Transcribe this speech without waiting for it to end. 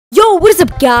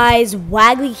What's up guys,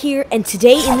 Waggly here, and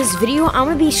today in this video I'm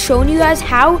going to be showing you guys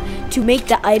how to make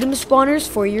the item spawners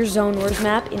for your Zone Wars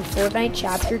map in Fortnite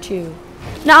Chapter 2.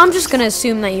 Now I'm just going to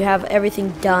assume that you have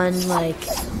everything done, like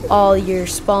all your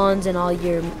spawns and all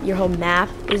your whole map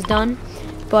is done.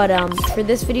 But for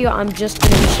this video I'm just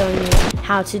going to be showing you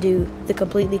how to do the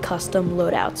completely custom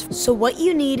loadouts. So what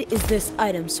you need is this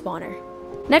item spawner.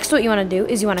 Next, what you want to do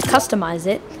is you want to customize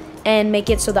it and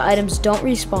make it so the items don't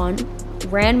respawn.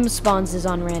 Random spawns is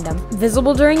on random.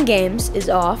 Visible during games is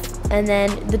off. And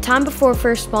then the time before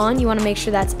first spawn, you want to make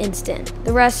sure that's instant.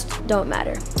 The rest don't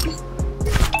matter.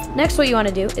 Next, what you want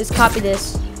to do is copy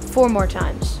this 4 more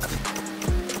times.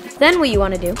 Then what you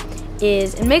want to do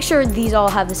is, and make sure these all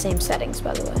have the same settings,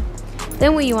 by the way.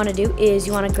 Then what you want to do is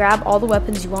you want to grab all the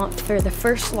weapons you want for the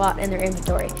first slot in their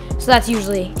inventory. So that's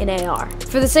usually an AR.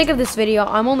 For the sake of this video,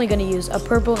 I'm only going to use a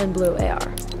purple and blue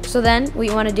AR. So then what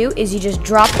you want to do is you just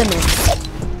drop them in.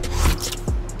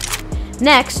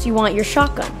 Next, you want your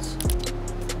shotguns.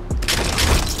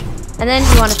 And then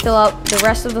you want to fill out the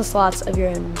rest of the slots of your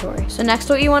inventory. So next,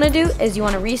 what you want to do is you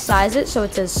want to resize it so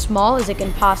it's as small as it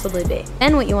can possibly be.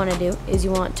 Then what you want to do is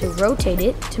you want to rotate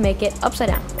it to make it upside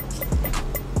down.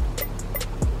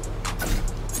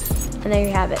 And there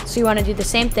you have it. So you want to do the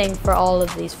same thing for all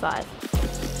of these 5.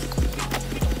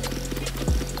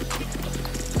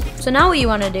 So now what you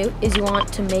want to do is you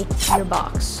want to make your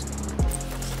box.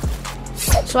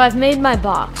 So I've made my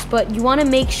box, but you want to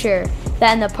make sure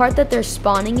that in the part that they're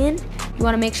spawning in, you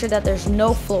want to make sure that there's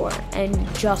no floor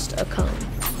and just a cone.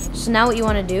 So now what you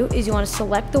want to do is you want to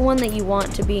select the one that you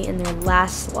want to be in their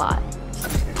last slot.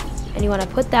 And you want to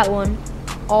put that one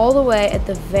all the way at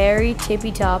the very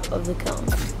tippy top of the cone.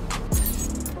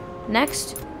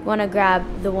 Next, you want to grab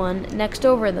the one next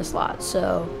over in the slot.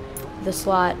 So the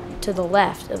slot to the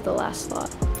left of the last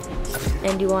slot,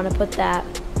 and you want to put that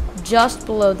just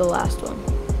below the last one,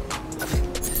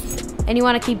 and you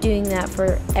want to keep doing that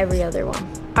for every other one.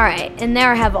 Alright, and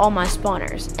there I have all my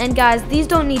spawners, and guys, these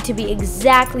don't need to be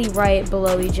exactly right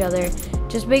below each other.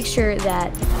 Just make sure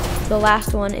that the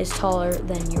last one is taller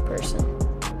than your person.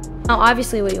 Now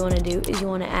obviously what you want to do is you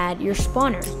want to add your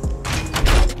spawner.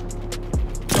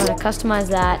 You want to customize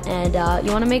that, and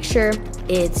you want to make sure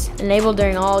it's enabled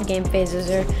during all game phases,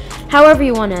 or however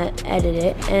you want to edit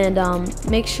it, and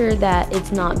make sure that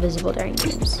it's not visible during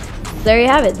games. There you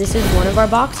have it. This is one of our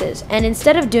boxes, and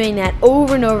instead of doing that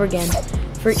over and over again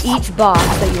for each box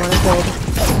that you want to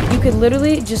build, you could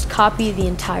literally just copy the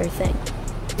entire thing.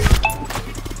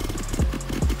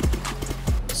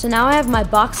 So now I have my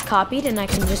box copied, and I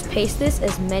can just paste this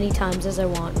as many times as I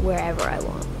want wherever I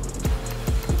want.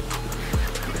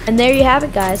 And there you have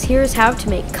it, guys. Here's how to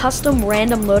make custom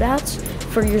random loadouts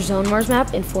for your Zone Wars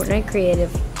map in Fortnite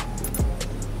Creative.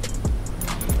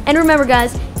 And remember,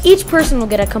 guys, each person will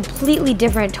get a completely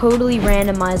different, totally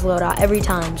randomized loadout every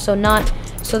time. So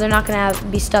they're not gonna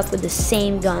be stuck with the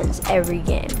same guns every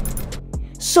game.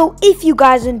 So if you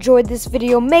guys enjoyed this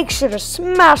video, make sure to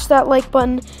smash that like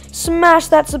button, smash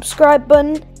that subscribe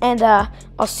button, and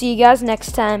I'll see you guys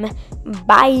next time.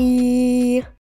 Bye.